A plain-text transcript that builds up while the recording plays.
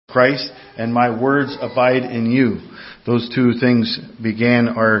Christ, and my words abide in you. Those two things began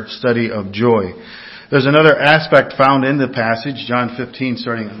our study of joy. There's another aspect found in the passage, John 15,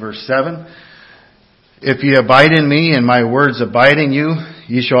 starting at verse 7. If ye abide in me, and my words abide in you,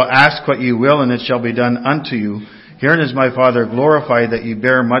 ye shall ask what ye will, and it shall be done unto you. Herein is my Father glorified, that ye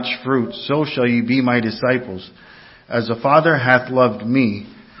bear much fruit, so shall ye be my disciples. As the Father hath loved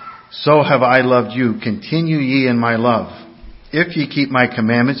me, so have I loved you. Continue ye in my love. If ye keep my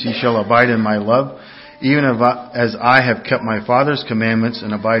commandments, ye shall abide in my love, even as I have kept my Father's commandments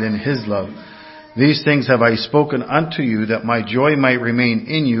and abide in his love. These things have I spoken unto you, that my joy might remain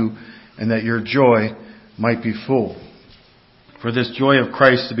in you, and that your joy might be full. For this joy of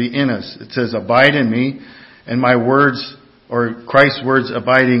Christ to be in us, it says, abide in me, and my words, or Christ's words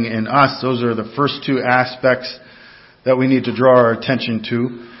abiding in us. Those are the first two aspects that we need to draw our attention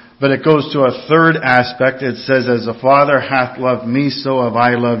to. But it goes to a third aspect. It says, as the Father hath loved me, so have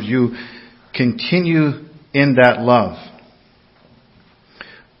I loved you. Continue in that love.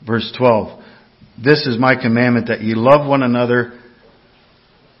 Verse 12. This is my commandment, that ye love one another.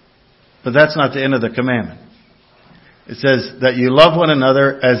 But that's not the end of the commandment. It says that ye love one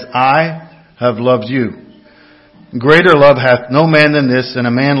another as I have loved you. Greater love hath no man than this, and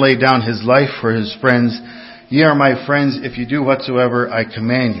a man lay down his life for his friends. Ye are my friends if you do whatsoever I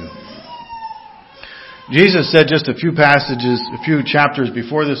command you. Jesus said just a few chapters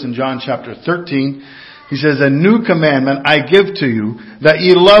before this in John chapter 13, he says, a new commandment I give to you, that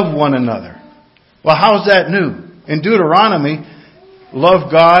ye love one another. Well, how's that new? In Deuteronomy,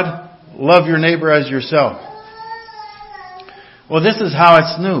 love God, love your neighbor as yourself. Well, this is how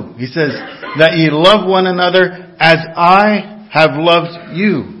it's new. He says, that ye love one another as I have loved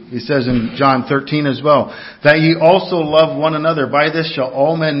you. He says in John 13 as well, that ye also love one another. By this shall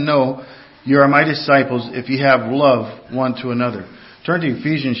all men know ye are my disciples, if ye have love one to another. Turn to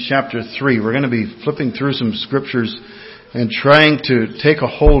Ephesians chapter 3. We're going to be flipping through some scriptures and trying to take a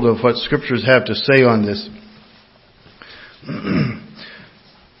hold of what scriptures have to say on this.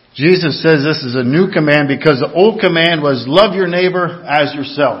 Jesus says this is a new command, because the old command was love your neighbor as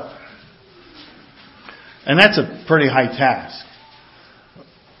yourself. And that's a pretty high task,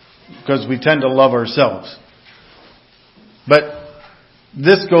 because we tend to love ourselves. But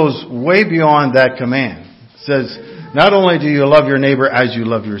this goes way beyond that command. It says, not only do you love your neighbor as you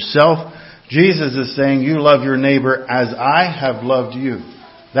love yourself, Jesus is saying you love your neighbor as I have loved you.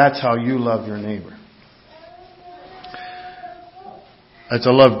 That's how you love your neighbor. It's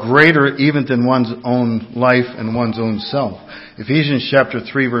a love greater even than one's own life and one's own self. Ephesians chapter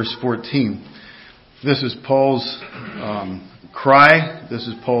 3 verse 14. This is Paul's cry. This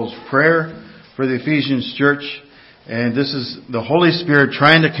is Paul's prayer for the Ephesians church. And this is the Holy Spirit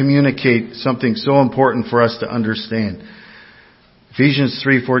trying to communicate something so important for us to understand. Ephesians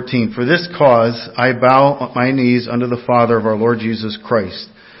 3:14. For this cause I bow my knees unto the Father of our Lord Jesus Christ,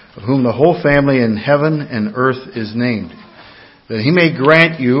 of whom the whole family in heaven and earth is named, that he may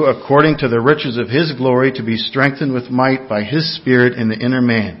grant you, according to the riches of his glory, to be strengthened with might by his Spirit in the inner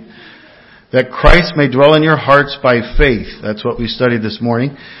man, that Christ may dwell in your hearts by faith. That's what we studied this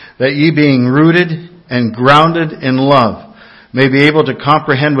morning. That ye being rooted and grounded in love, may be able to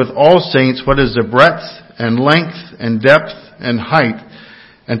comprehend with all saints what is the breadth and length and depth and height,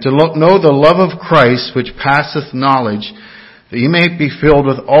 and to know the love of Christ, which passeth knowledge, that ye may be filled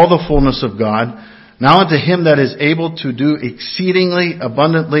with all the fullness of God. Now unto him that is able to do exceedingly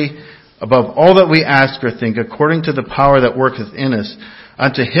abundantly above all that we ask or think, according to the power that worketh in us,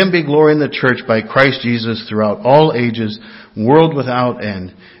 unto him be glory in the church by Christ Jesus throughout all ages, world without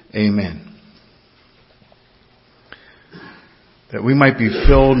end. Amen. That we might be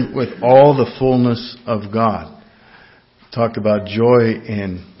filled with all the fullness of God. Talked about joy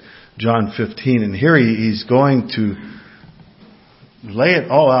in John 15, and here he's going to lay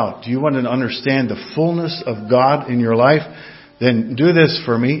it all out. Do you want to understand the fullness of God in your life? Then do this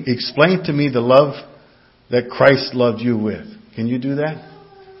for me. Explain to me the love that Christ loved you with. Can you do that?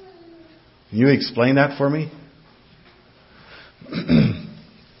 Can you explain that for me?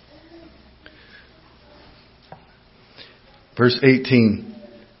 Verse 18.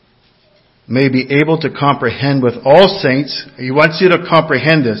 May be able to comprehend with all saints. He wants you to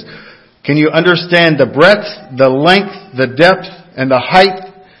comprehend this. Can you understand the breadth, the length, the depth, and the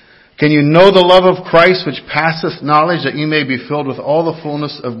height? Can you know the love of Christ, which passeth knowledge, that you may be filled with all the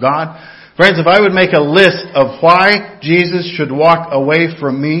fullness of God? Friends, if I would make a list of why Jesus should walk away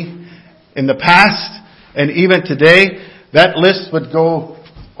from me in the past and even today, that list would go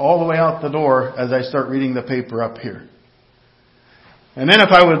all the way out the door as I start reading the paper up here. And then if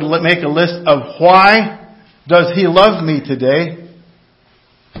I would make a list of why does he love me today,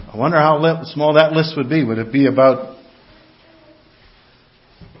 I wonder how small that list would be. Would it be about,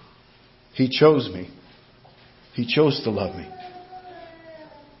 He chose me. He chose to love me.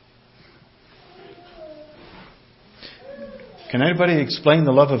 Can anybody explain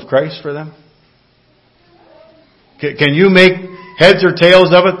the love of Christ for them? Can you make heads or tails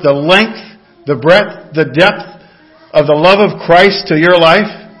of it? The length, the breadth, the depth of the love of Christ to your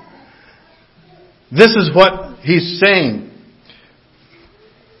life? This is what He's saying.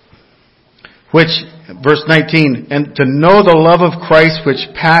 Which, verse 19, and to know the love of Christ which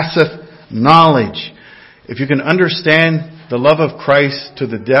passeth knowledge. If you can understand the love of Christ to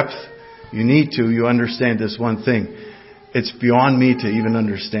the depth you understand this one thing. It's beyond me to even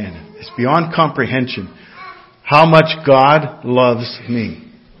understand it. It's beyond comprehension how much God loves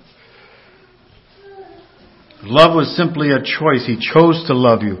me. Love was simply a choice. He chose to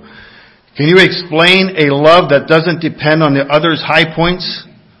love you. Can you explain a love that doesn't depend on the other's high points?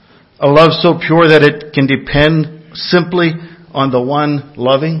 A love so pure that it can depend simply on the one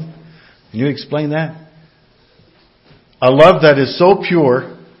loving? Can you explain that? A love that is so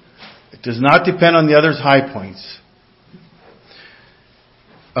pure, it does not depend on the other's high points.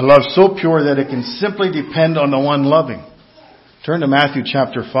 A love so pure that it can simply depend on the one loving. Turn to Matthew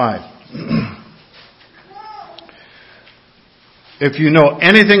chapter 5. If you know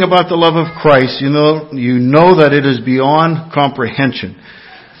anything about the love of Christ, you know that it is beyond comprehension.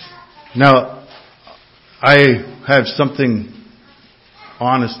 Now, I have something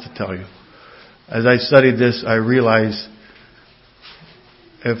honest to tell you. As I studied this, I realized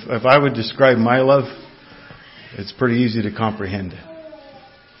if I would describe my love, it's pretty easy to comprehend it.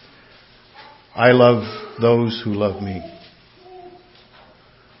 I love those who love me.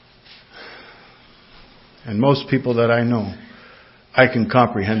 And most people that I know, I can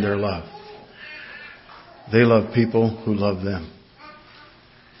comprehend their love. They love people who love them.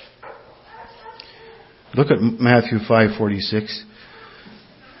 Look at Matthew 5:46.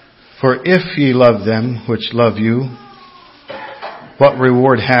 For if ye love them which love you, what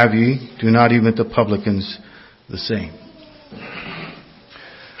reward have ye? Do not even the publicans the same?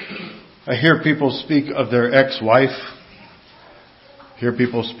 I hear people speak of their ex-wife. Hear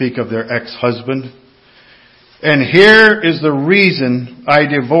people speak of their ex-husband. And here is the reason I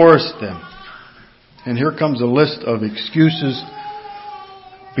divorced them. And here comes a list of excuses.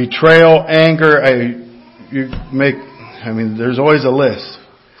 Betrayal, anger, there's always a list.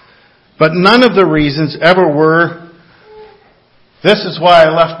 But none of the reasons ever were, this is why I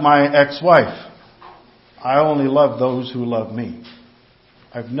left my ex-wife. I only love those who love me.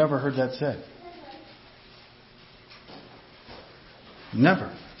 I've never heard that said.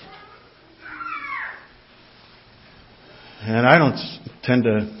 Never. And I don't tend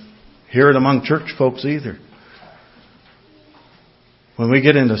to hear it among church folks either. When we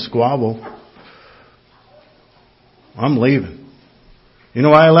get into squabble, I'm leaving. You know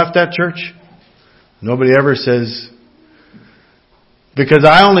why I left that church? Nobody ever says, because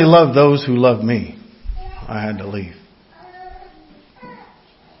I only love those who love me. I had to leave.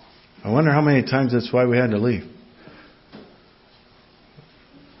 I wonder how many times that's why we had to leave.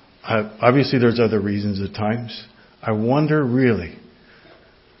 Obviously there's other reasons at times. I wonder really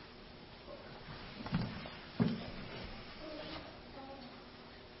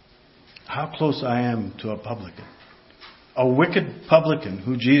how close I am to a publican. A wicked publican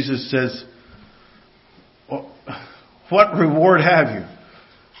who Jesus says, what reward have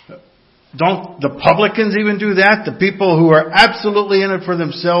you? Don't the publicans even do that? The people who are absolutely in it for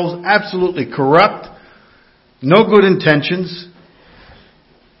themselves, absolutely corrupt, no good intentions.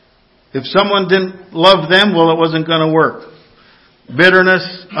 If someone didn't love them, well, it wasn't going to work.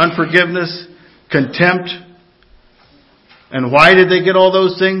 Bitterness, unforgiveness, contempt. And why did they get all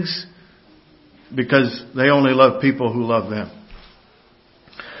those things? Because they only love people who love them.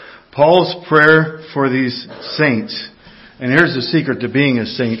 Paul's prayer for these saints, and here's the secret to being a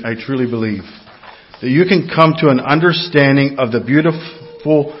saint, I truly believe, that you can come to an understanding of the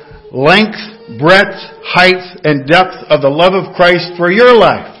beautiful length, breadth, height, and depth of the love of Christ for your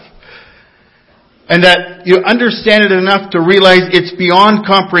life. And that you understand it enough to realize it's beyond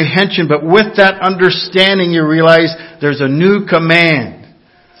comprehension, but with that understanding you realize there's a new command.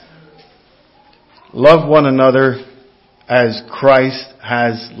 Love one another as Christ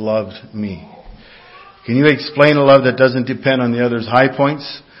has loved me. Can you explain a love that doesn't depend on the other's high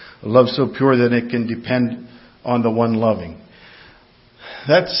points? A love so pure that it can depend on the one loving.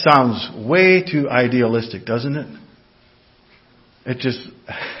 That sounds way too idealistic, doesn't it?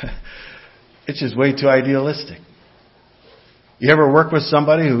 It's just way too idealistic. You ever work with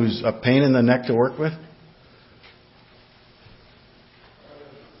somebody who's a pain in the neck to work with?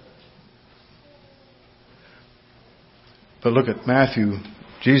 But look at Matthew.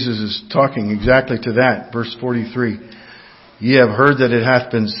 Jesus is talking exactly to that. Verse 43. Ye have heard that it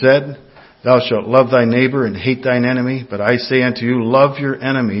hath been said, Thou shalt love thy neighbor and hate thine enemy. But I say unto you, love your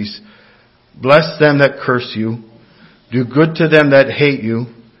enemies. Bless them that curse you. Do good to them that hate you.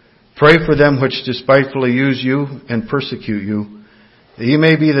 Pray for them which despitefully use you and persecute you, that ye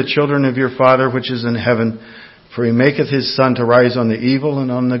may be the children of your Father which is in heaven. For he maketh his sun to rise on the evil and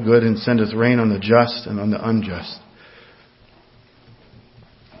on the good, and sendeth rain on the just and on the unjust.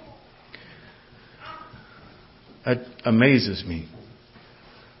 That amazes me.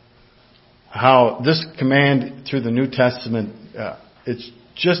 How this command through the New Testament, it's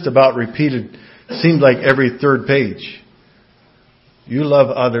just about repeated, seems like every third page. You love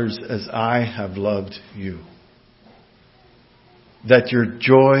others as I have loved you. That your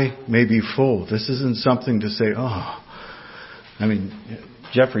joy may be full. This isn't something to say,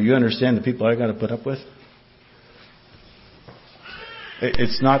 Jeffrey, you understand the people I got to put up with?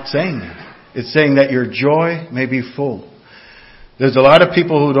 It's not saying that. It's saying that your joy may be full. There's a lot of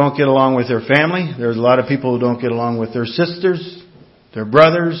people who don't get along with their family. There's a lot of people who don't get along with their sisters, their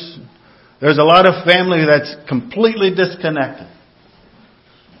brothers. There's a lot of family that's completely disconnected.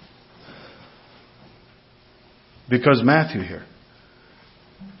 Because Matthew here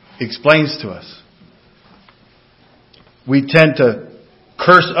explains to us, we tend to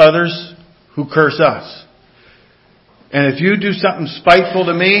curse others who curse us. And if you do something spiteful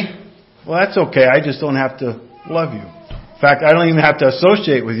to me, well, that's okay. I just don't have to love you. In fact, I don't even have to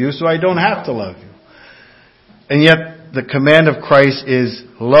associate with you, so I don't have to love you. And yet, the command of Christ is,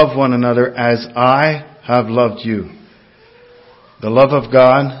 love one another as I have loved you. The love of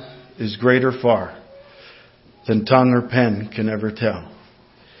God is greater far than tongue or pen can ever tell.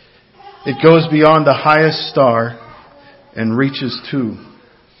 It goes beyond the highest star and reaches to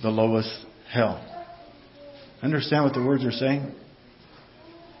the lowest hell. Understand what the words are saying?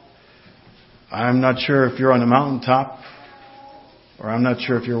 I'm not sure if you're on a mountaintop, or I'm not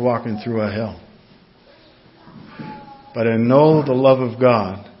sure if you're walking through a hell. But I know the love of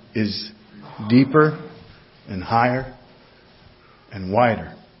God is deeper and higher and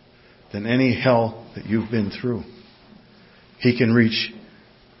wider than any hell that you've been through. He can reach,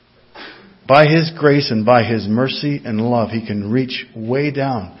 by His grace and by His mercy and love, He can reach way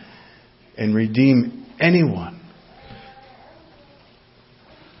down and redeem anyone.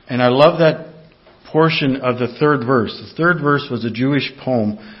 And I love that portion of the third verse. The third verse was a Jewish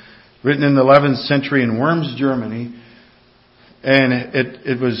poem written in the 11th century in Worms, Germany. And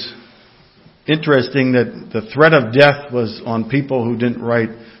it was interesting that the threat of death was on people who didn't write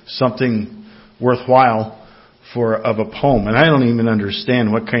something worthwhile of a poem. And I don't even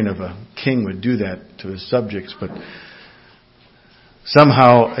understand what kind of a king would do that to his subjects, but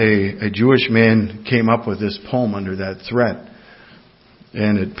somehow a Jewish man came up with this poem under that threat.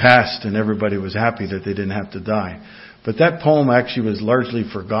 And it passed, and everybody was happy that they didn't have to die. But that poem actually was largely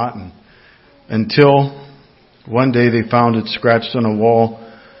forgotten until one day they found it scratched on a wall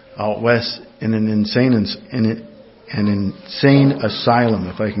out west in an insane asylum,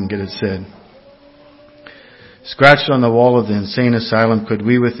 if I can get it said. Scratched on the wall of the insane asylum, could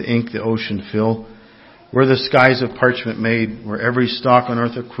we with ink the ocean fill? Were the skies of parchment made, were every stalk on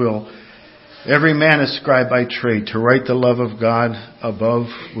earth a quill? Every man a scribe by trade, to write the love of God above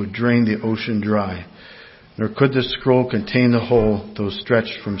would drain the ocean dry. Nor could the scroll contain the whole, though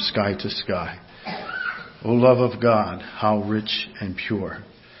stretched from sky to sky. O love of God, how rich and pure.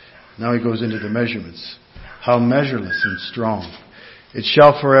 Now he goes into the measurements. How measureless and strong. It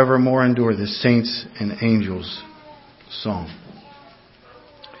shall forevermore endure, the saints and angels' song.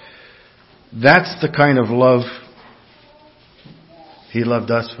 That's the kind of love He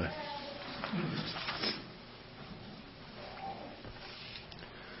loved us with.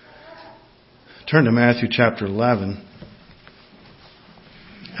 Turn to Matthew chapter 11.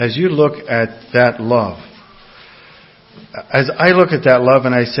 As you look at that love, as I look at that love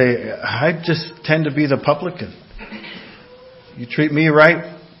and I say, I just tend to be the publican. You treat me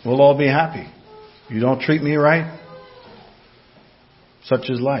right, we'll all be happy. You don't treat me right, such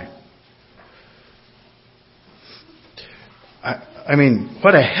is life. I mean,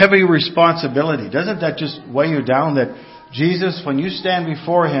 what a heavy responsibility. Doesn't that just weigh you down that Jesus, when you stand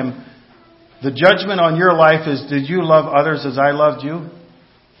before Him, the judgment on your life is, did you love others as I loved you?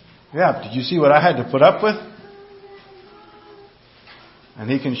 Yeah, did you see what I had to put up with? And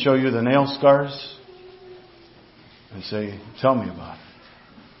He can show you the nail scars and say, tell me about it.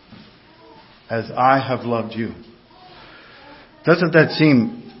 As I have loved you. Doesn't that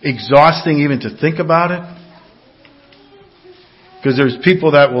seem exhausting even to think about it? Because there's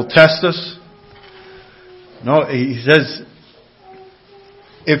people that will test us. No, he says,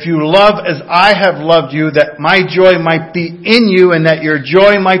 if you love as I have loved you, that my joy might be in you and that your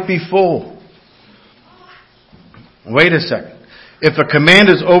joy might be full. Wait a second. If a command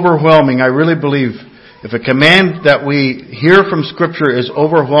is overwhelming, I really believe, if a command that we hear from Scripture is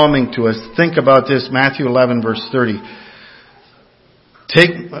overwhelming to us, think about this, Matthew 11, verse 30.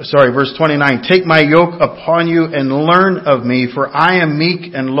 Verse 29. Take my yoke upon you and learn of me, for I am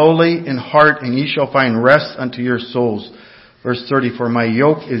meek and lowly in heart, and ye shall find rest unto your souls. Verse 30. For my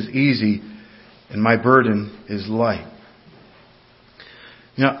yoke is easy and my burden is light.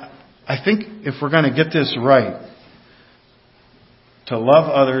 You know, I think if we're going to get this right, to love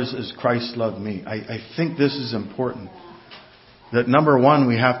others as Christ loved me, I think this is important. That number one,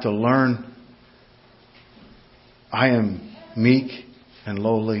 we have to learn I am meek and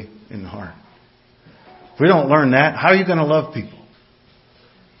lowly in heart. If we don't learn that, how are you going to love people?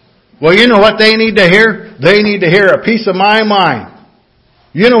 Well, you know what they need to hear? They need to hear a piece of my mind.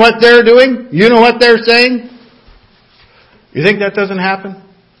 You know what they're doing? You know what they're saying? You think that doesn't happen?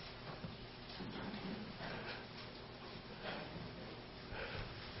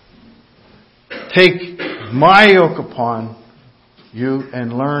 Take my yoke upon you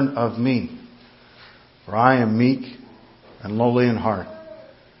and learn of me, for I am meek and lowly in heart.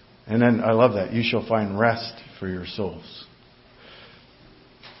 And then I love that. You shall find rest for your souls.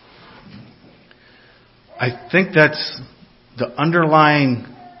 I think that's the underlying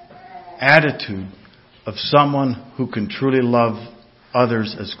attitude of someone who can truly love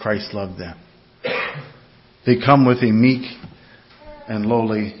others as Christ loved them. They come with a meek and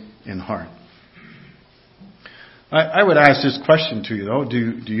lowly in heart. I would ask this question to you, though.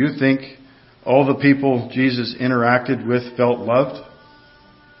 Do you think all the people Jesus interacted with felt loved?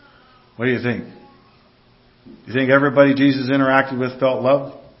 What do you think? Do you think everybody Jesus interacted with felt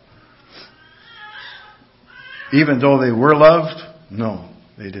loved? Even though they were loved? No,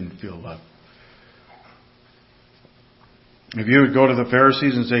 they didn't feel loved. If you would go to the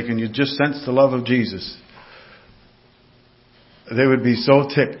Pharisees and say, can you just sense the love of Jesus? They would be so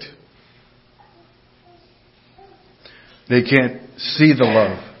ticked. They can't see the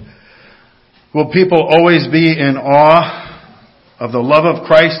love. Will people always be in awe of the love of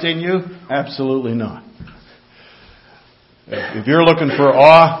Christ in you? Absolutely not. If you're looking for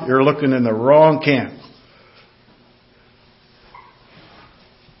awe, you're looking in the wrong camp.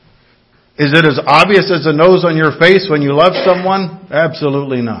 Is it as obvious as the nose on your face when you love someone?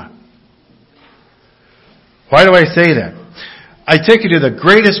 Absolutely not. Why do I say that? I take you to the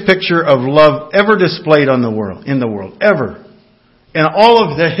greatest picture of love ever displayed in the world, ever. In all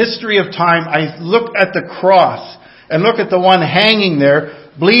of the history of time, I look at the cross and look at the one hanging there,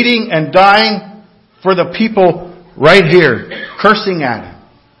 bleeding and dying for the people right here, cursing at him,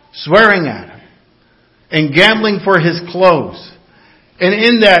 swearing at him, and gambling for his clothes. And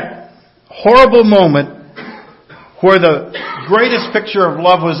in that horrible moment where the greatest picture of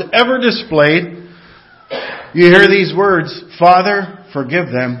love was ever displayed, you hear these words, Father, forgive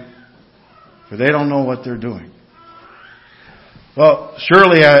them, for they don't know what they're doing. Well,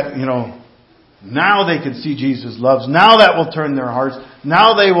 surely, now they can see Jesus loves. Now that will turn their hearts.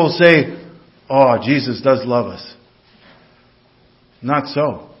 Now they will say, oh, Jesus does love us. Not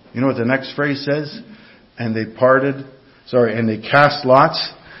so. You know what the next phrase says? And they cast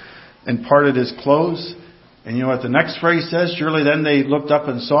lots and parted his clothes. And you know what the next phrase says? Surely then they looked up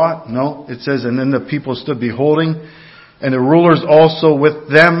and saw it? No, it says, and then the people stood beholding. And the rulers also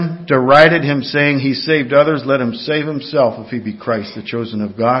with them derided him, saying, he saved others, let him save himself if he be Christ, the chosen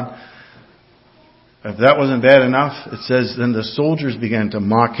of God. If that wasn't bad enough, it says, then the soldiers began to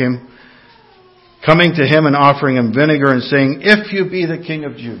mock him, coming to him and offering him vinegar and saying, if you be the King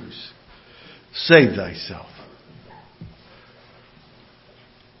of Jews, save thyself.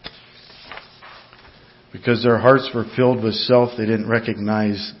 Because their hearts were filled with self, they didn't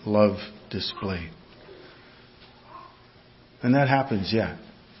recognize love displayed. And that happens yet.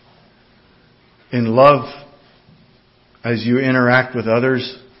 In love, as you interact with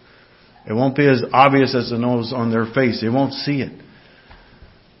others, it won't be as obvious as the nose on their face. They won't see it.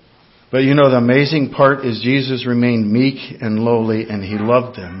 But you know, the amazing part is Jesus remained meek and lowly, and he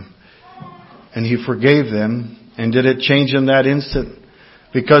loved them. And he forgave them. And did it change them that instant?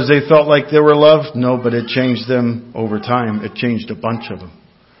 Because they felt like they were loved? No, but it changed them over time. It changed a bunch of them.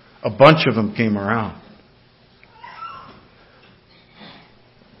 A bunch of them came around.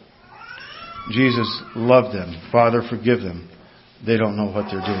 Jesus loved them. Father, forgive them. They don't know what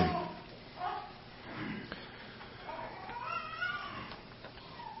they're doing.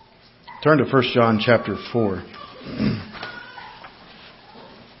 Turn to 1 John chapter 4.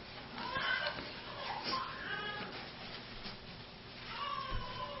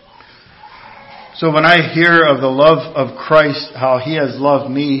 So when I hear of the love of Christ, how He has loved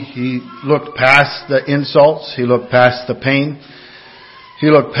me, He looked past the insults, He looked past the pain,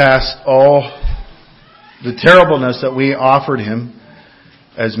 He looked past all the terribleness that we offered Him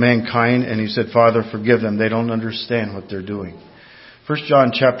as mankind, and He said, Father, forgive them. They don't understand what they're doing. 1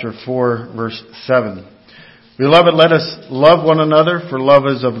 John chapter 4, verse 7. Beloved, let us love one another, for love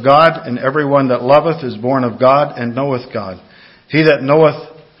is of God, and everyone that loveth is born of God and knoweth God. He that loveth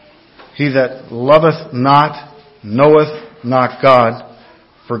not, knoweth not God,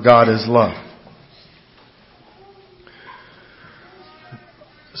 for God is love.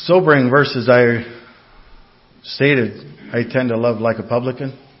 Sobering verses I stated, I tend to love like a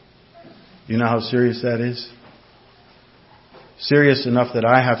publican. You know how serious that is? Serious enough that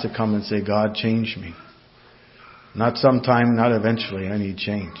I have to come and say, God, change me. Not sometime, not eventually. I need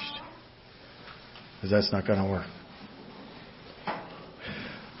changed. Because that's not going to work.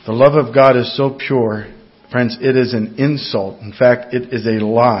 The love of God is so pure, friends, it is an insult. In fact, it is a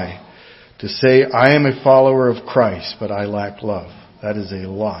lie to say, I am a follower of Christ, but I lack love. That is a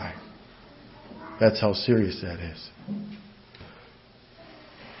lie. That's how serious that is.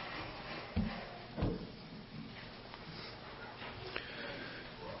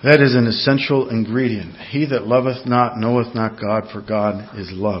 That is an essential ingredient. He that loveth not knoweth not God, for God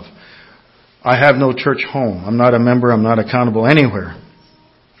is love. I have no church home. I'm not a member. I'm not accountable anywhere.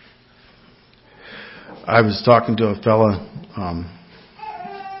 I was talking to a fella a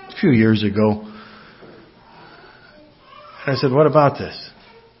few years ago. And I said, what about this?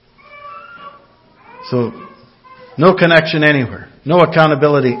 So, no connection anywhere. No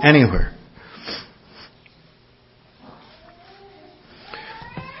accountability anywhere.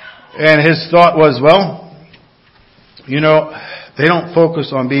 And his thought was, well, they don't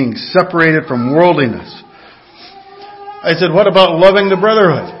focus on being separated from worldliness. I said, what about loving the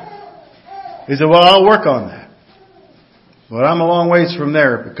brotherhood? He said, well, I'll work on that. But I'm a long ways from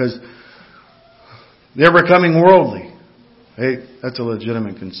there because they're becoming worldly. Hey, that's a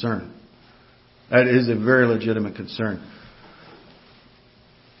legitimate concern. That is a very legitimate concern.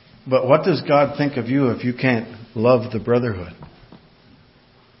 But what does God think of you if you can't love the brotherhood?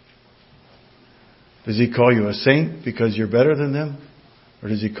 Does He call you a saint because you're better than them? Or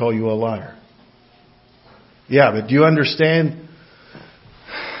does He call you a liar? Yeah, but do you understand?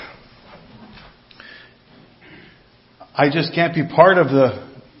 I just can't be part of the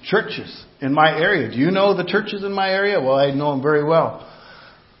churches in my area. Do you know the churches in my area? Well, I know them very well.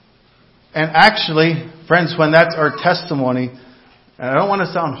 And actually, friends, when that's our testimony, and I don't want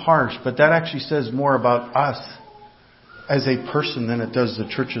to sound harsh, but that actually says more about us as a person than it does the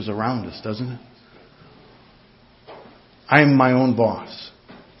churches around us, doesn't it? I'm my own boss.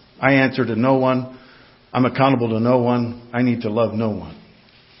 I answer to no one. I'm accountable to no one. I need to love no one.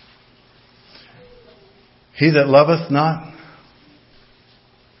 He that loveth not,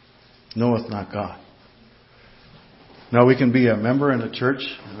 knoweth not God. Now we can be a member in a church,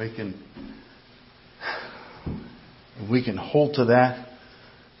 and we can hold to that,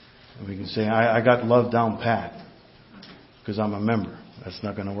 and we can say, I got love down pat because I'm a member. That's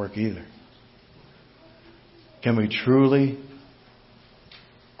not going to work either. Can we truly,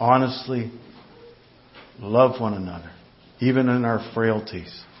 honestly love one another, even in our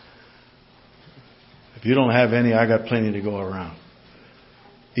frailties? If you don't have any, I got plenty to go around.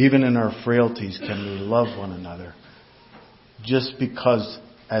 Even in our frailties, can we love one another? Just because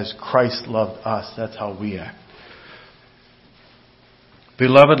as Christ loved us, that's how we act.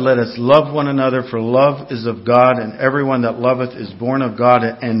 Beloved, let us love one another, for love is of God, and everyone that loveth is born of God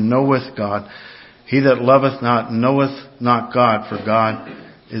and knoweth God. He that loveth not knoweth not God, for God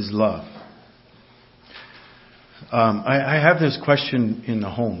is love. I have this question in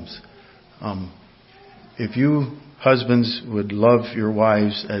the homes. If you husbands would love your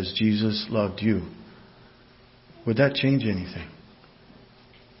wives as Jesus loved you, would that change anything?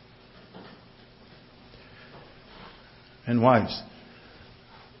 And wives,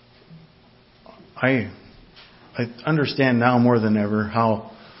 I understand now more than ever how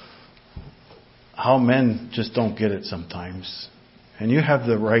men just don't get it sometimes. And you have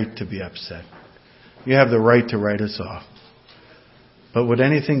the right to be upset. You have the right to write us off. But would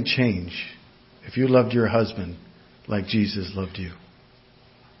anything change if you loved your husband like Jesus loved you?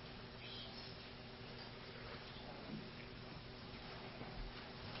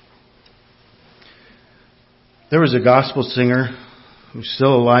 There was a gospel singer who's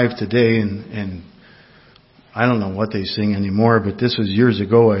still alive today, and I don't know what they sing anymore, but this was years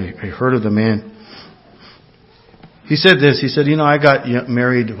ago. I heard of the man. He said this. He said, I got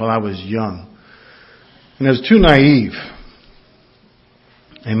married while I was young. And I was too naive.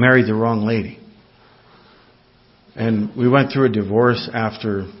 I married the wrong lady. And we went through a divorce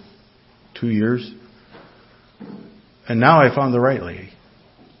after 2 years. And now I found the right lady.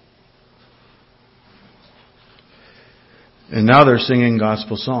 And now they're singing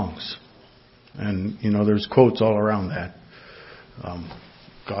gospel songs. And, there's quotes all around that.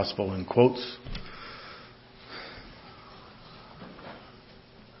 Gospel in quotes.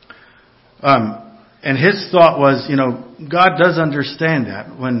 And his thought was, God does understand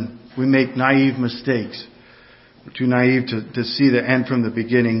that when we make naive mistakes. We're too naive to see the end from the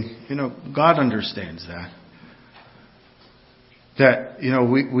beginning. God understands that. That, no,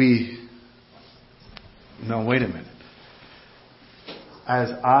 wait a minute.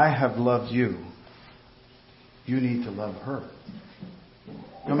 As I have loved you, you need to love her.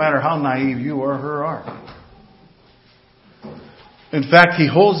 No matter how naive you or her are. In fact, he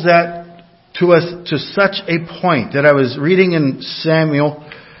holds that to us to such a point that I was reading in Samuel,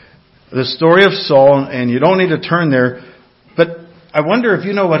 the story of Saul, and you don't need to turn there, but I wonder if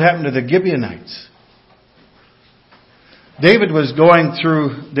you know what happened to the Gibeonites. David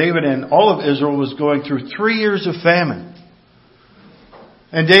and all of Israel was going through 3 years of famine.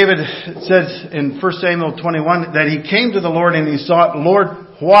 And David says in 1 Samuel 21 that he came to the Lord and he sought, Lord,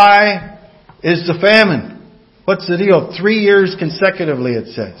 why is the famine? What's the deal? 3 years consecutively, it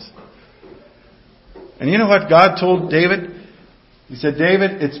says. And you know what God told David? He said,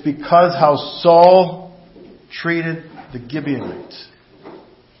 David, it's because how Saul treated the Gibeonites.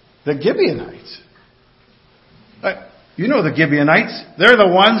 The Gibeonites. You know the Gibeonites. They're the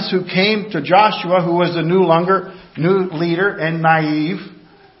ones who came to Joshua, who was a new leader and naive.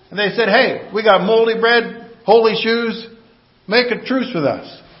 And they said, hey, we got moldy bread, holy shoes. Make a truce with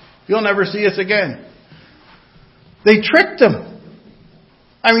us. You'll never see us again. They tricked him.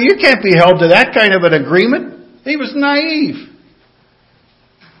 I mean, you can't be held to that kind of an agreement. He was naive.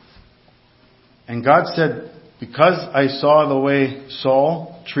 And God said, because I saw the way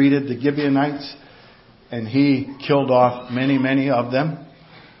Saul treated the Gibeonites, and he killed off many, many of them,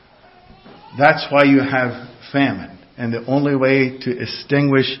 that's why you have famine. And the only way to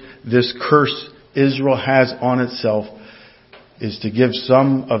extinguish this curse Israel has on itself is to give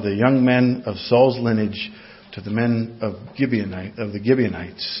some of the young men of Saul's lineage to the men of the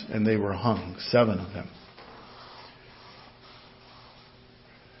Gibeonites, and they were hung, 7 of them.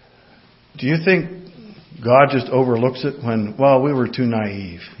 Do you think God just overlooks it when, we were too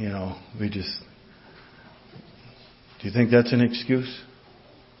naive, do you think that's an excuse?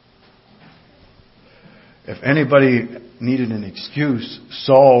 If anybody needed an excuse,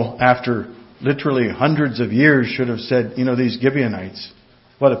 Saul, after literally hundreds of years, should have said, these Gibeonites,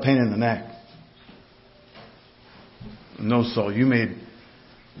 what a pain in the neck. No, Saul, you made,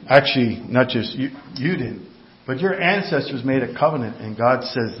 actually, not just you didn't, but your ancestors made a covenant, and God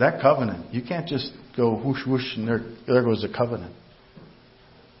says that covenant, you can't just go whoosh, whoosh, and there goes the covenant.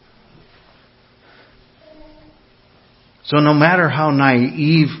 So no matter how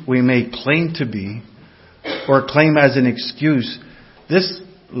naive we may claim to be, or claim as an excuse, this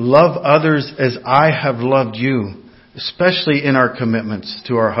love others as I have loved you, especially in our commitments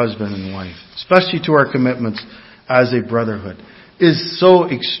to our husband and wife, especially to our commitments as a brotherhood, is so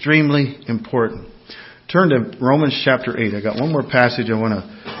extremely important. Turn to Romans chapter 8. I got one more passage I want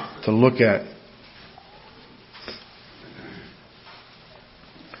to look at.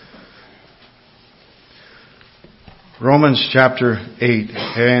 Romans chapter 8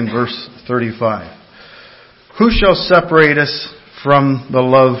 and verse 35. Who shall separate us from the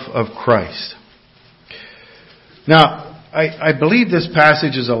love of Christ? Now, I believe this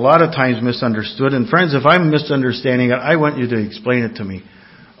passage is a lot of times misunderstood. And friends, if I'm misunderstanding it, I want you to explain it to me.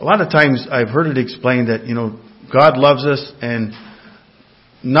 A lot of times I've heard it explained that, God loves us and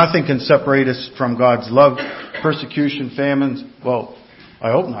nothing can separate us from God's love. Persecution, famines. Well,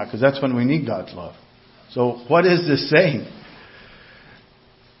 I hope not, because that's when we need God's love. So what is this saying?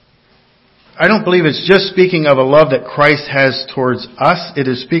 I don't believe it's just speaking of a love that Christ has towards us. It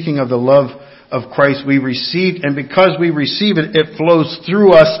is speaking of the love of Christ we received, and because we receive it, it flows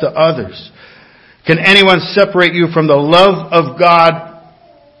through us to others. Can anyone separate you from the love of God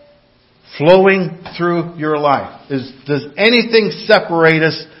flowing through your life? Does anything separate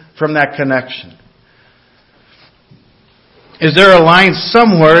us from that connection? Is there a line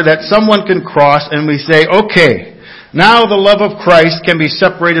somewhere that someone can cross and we say, okay, now the love of Christ can be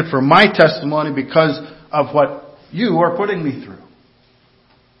separated from my testimony because of what you are putting me through?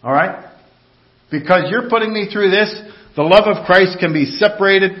 All right? Because you're putting me through this, the love of Christ can be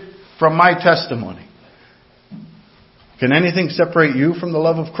separated from my testimony. Can anything separate you from the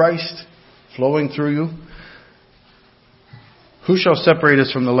love of Christ flowing through you? Who shall separate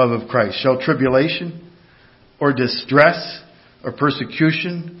us from the love of Christ? Shall tribulation, or distress, or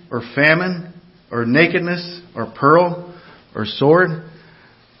persecution, or famine, or nakedness, or peril, or sword?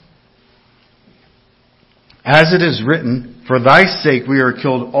 As it is written, for thy sake we are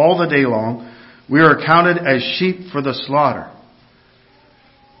killed all the day long. We are counted as sheep for the slaughter.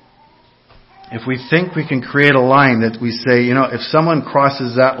 If we think we can create a line that we say, if someone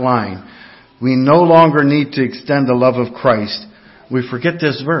crosses that line, we no longer need to extend the love of Christ, we forget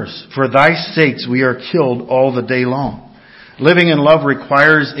this verse. For thy sakes we are killed all the day long. Living in love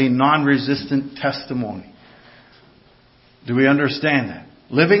requires a non-resistant testimony. Do we understand that?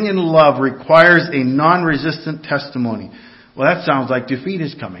 Living in love requires a non-resistant testimony. Well, that sounds like defeat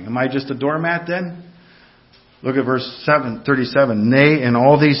is coming. Am I just a doormat then? Look at verse 37. Nay, in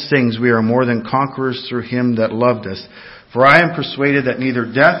all these things we are more than conquerors through him that loved us. For I am persuaded that neither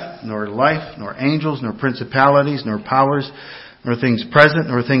death, nor life, nor angels, nor principalities, nor powers, nor things present,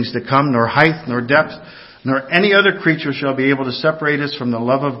 nor things to come, nor height, nor depth, nor any other creature shall be able to separate us from the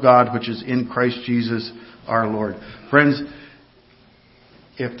love of God which is in Christ Jesus our Lord. Friends,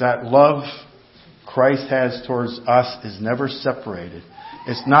 if that love Christ has towards us is never separated,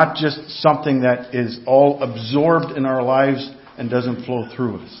 it's not just something that is all absorbed in our lives and doesn't flow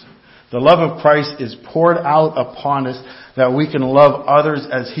through us. The love of Christ is poured out upon us that we can love others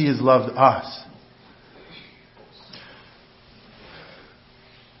as He has loved us.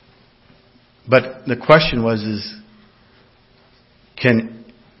 But the question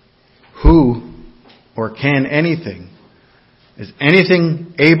is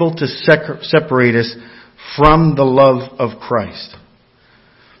anything able to separate us from the love of Christ?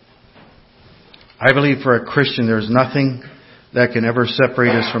 I believe for a Christian there's nothing that can ever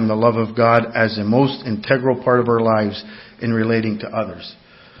separate us from the love of God as the most integral part of our lives in relating to others.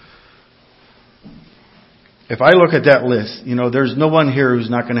 If I look at that list, there's no one here who's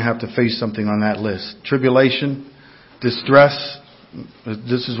not going to have to face something on that list. Tribulation, distress,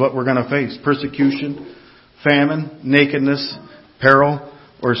 this is what we're going to face. Persecution, famine, nakedness, peril,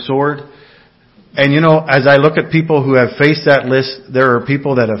 or sword. And as I look at people who have faced that list, there are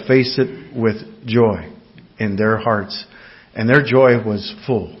people that have faced it with joy in their hearts. And their joy was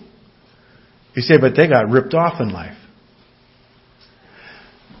full. You say, but they got ripped off in life.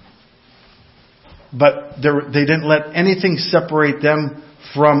 But they didn't let anything separate them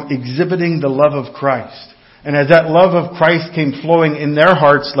from exhibiting the love of Christ. And as that love of Christ came flowing in their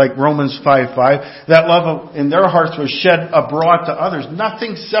hearts, like Romans 5:5, that love in their hearts was shed abroad to others.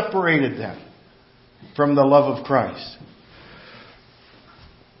 Nothing separated them from the love of Christ.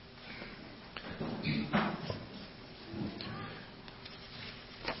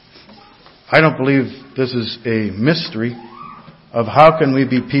 I don't believe this is a mystery of how can we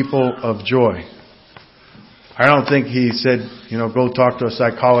be people of joy. I don't think he said, go talk to a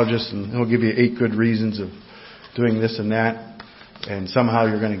psychologist and he'll give you 8 good reasons of doing this and that, and somehow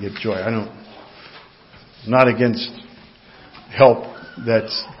you're going to get joy. I'm not against help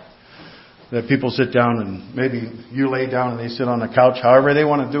that people sit down and maybe you lay down and they sit on the couch, however they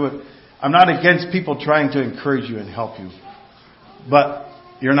want to do it. I'm not against people trying to encourage you and help you. But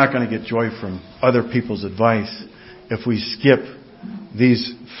you're not going to get joy from other people's advice if we skip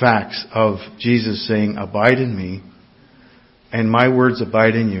these facts of Jesus saying, abide in me, and my words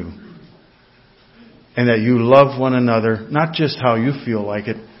abide in you. And that you love one another, not just how you feel like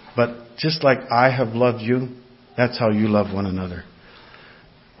it, but just like I have loved you, that's how you love one another.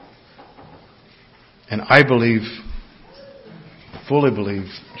 And I believe, fully believe,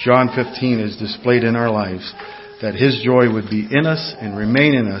 John 15 is displayed in our lives, that His joy would be in us and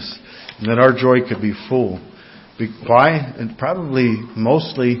remain in us, and that our joy could be full. Why? And probably,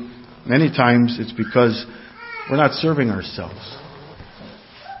 mostly, many times, it's because we're not serving ourselves.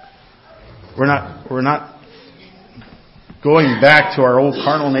 We're not going back to our old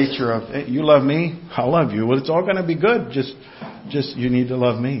carnal nature of, hey, you love me, I'll love you. Well, it's all going to be good. Just you need to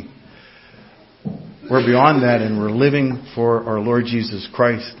love me. We're beyond that, and we're living for our Lord Jesus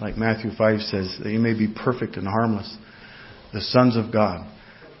Christ, like Matthew 5 says, that you may be perfect and harmless, the sons of God.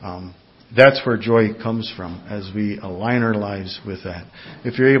 That's where joy comes from, as we align our lives with that.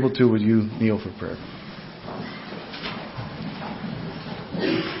 If you're able to, would you kneel for prayer?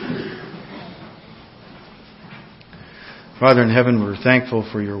 Father in heaven, we're thankful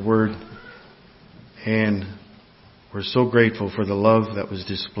for your word, and we're so grateful for the love that was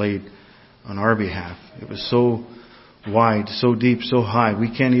displayed on our behalf. It was so wide, so deep, so high, we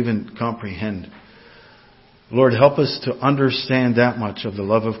can't even comprehend. Lord, help us to understand that much of the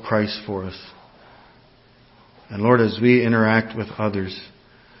love of Christ for us. And Lord, as we interact with others,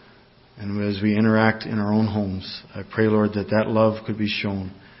 and as we interact in our own homes, I pray, Lord, that love could be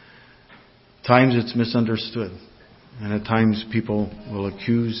shown. At times it's misunderstood. And at times people will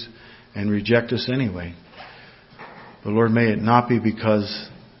accuse and reject us anyway. But Lord, may it not be because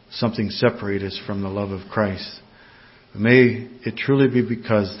something separates us from the love of Christ. But may it truly be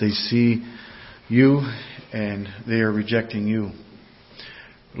because they see you and they are rejecting you.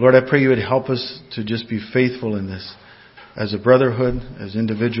 Lord, I pray you would help us to just be faithful in this. As a brotherhood, as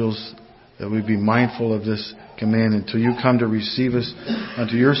individuals, that we be mindful of this command until you come to receive us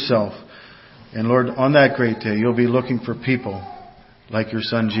unto yourself. And Lord, on that great day, you'll be looking for people like your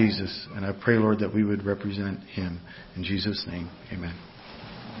Son Jesus. And I pray, Lord, that we would represent him. In Jesus' name, amen.